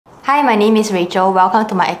Hi, my name is Rachel. Welcome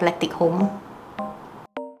to my eclectic home.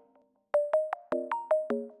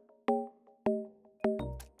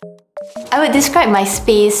 I would describe my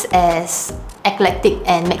space as eclectic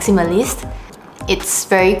and maximalist. It's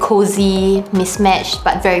very cozy, mismatched,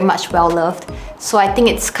 but very much well-loved. So I think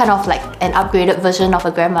it's kind of like an upgraded version of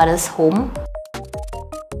a grandmother's home.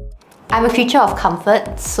 I'm a creature of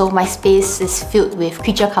comfort, so my space is filled with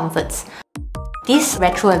creature comforts. These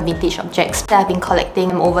retro and vintage objects that I've been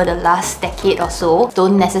collecting over the last decade or so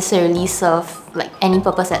don't necessarily serve like any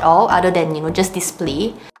purpose at all other than, just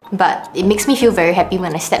display. But it makes me feel very happy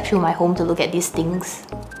when I step through my home to look at these things.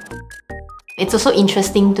 It's also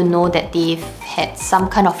interesting to know that they've had some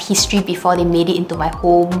kind of history before they made it into my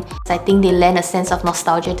home. I think they lend a sense of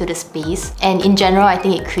nostalgia to the space, and in general I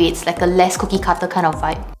think it creates like a less cookie cutter kind of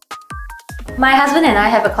vibe. My husband and I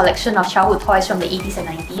have a collection of childhood toys from the 80s and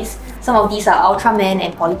 90s. Some of these are Ultraman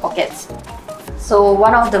and Polly Pockets. So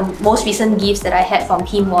one of the most recent gifts that I had from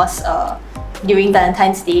him was during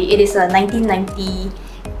Valentine's Day. It is a 1990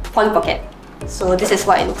 Polly Pocket. So this is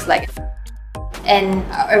what it looks like. And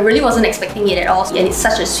I really wasn't expecting it at all, and it's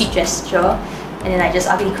such a sweet gesture, and then I just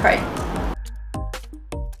ugly cried.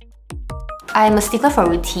 I'm a stickler for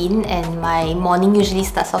routine, and my morning usually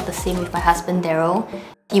starts off the same with my husband Darrell.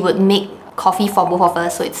 He would make coffee for both of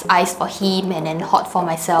us, so it's iced for him and then hot for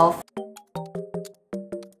myself.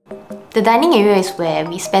 The dining area is where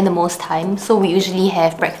we spend the most time, so we usually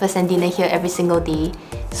have breakfast and dinner here every single day.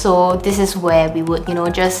 So this is where we would,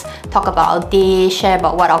 just talk about our day, share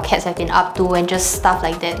about what our cats have been up to, and just stuff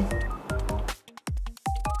like that.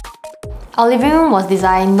 Our living room was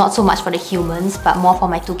designed not so much for the humans, but more for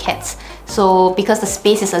my two cats. So because the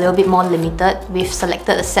space is a little bit more limited, we've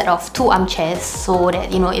selected a set of 2 armchairs so that,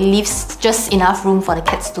 it leaves just enough room for the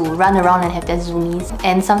cats to run around and have their zoomies.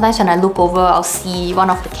 And sometimes when I look over, I'll see one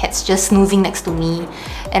of the cats just snoozing next to me.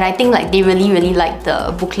 And I think they really like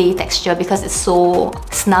the boucle texture because it's so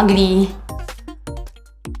snuggly.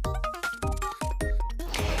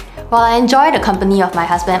 While I enjoy the company of my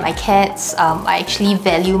husband and my cats, I actually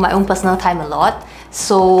value my own personal time a lot.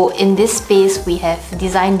 So in this space, we have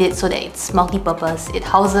designed it so that it's multi-purpose. It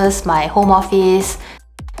houses my home office,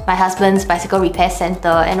 my husband's bicycle repair center,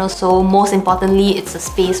 and also, most importantly, it's a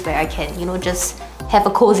space where I can, just have a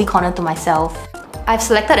cozy corner to myself. I've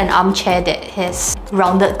selected an armchair that has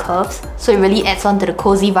rounded curves, so it really adds on to the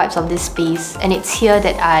cozy vibes of this space. And it's here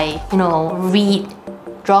that I, read,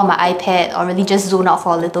 draw my iPad, or really just zone out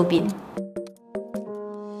for a little bit.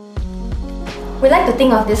 We like to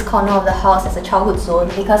think of this corner of the house as a childhood zone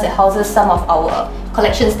because it houses some of our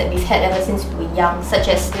collections that we've had ever since we were young, such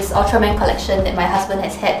as this Ultraman collection that my husband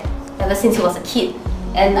has had ever since he was a kid.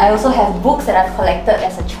 And I also have books that I've collected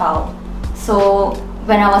as a child. So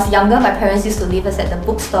when I was younger, my parents used to leave us at the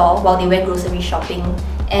bookstore while they went grocery shopping.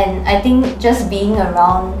 And I think just being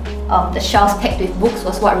around the shelves packed with books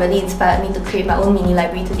was what really inspired me to create my own mini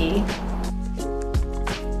library today.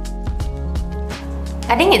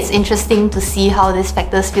 I think it's interesting to see how this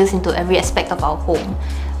factor spills into every aspect of our home.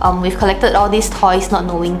 We've collected all these toys not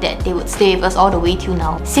knowing that they would stay with us all the way till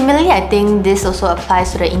now. Similarly, I think this also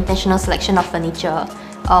applies to the intentional selection of furniture.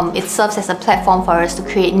 It serves as a platform for us to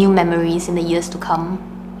create new memories in the years to come.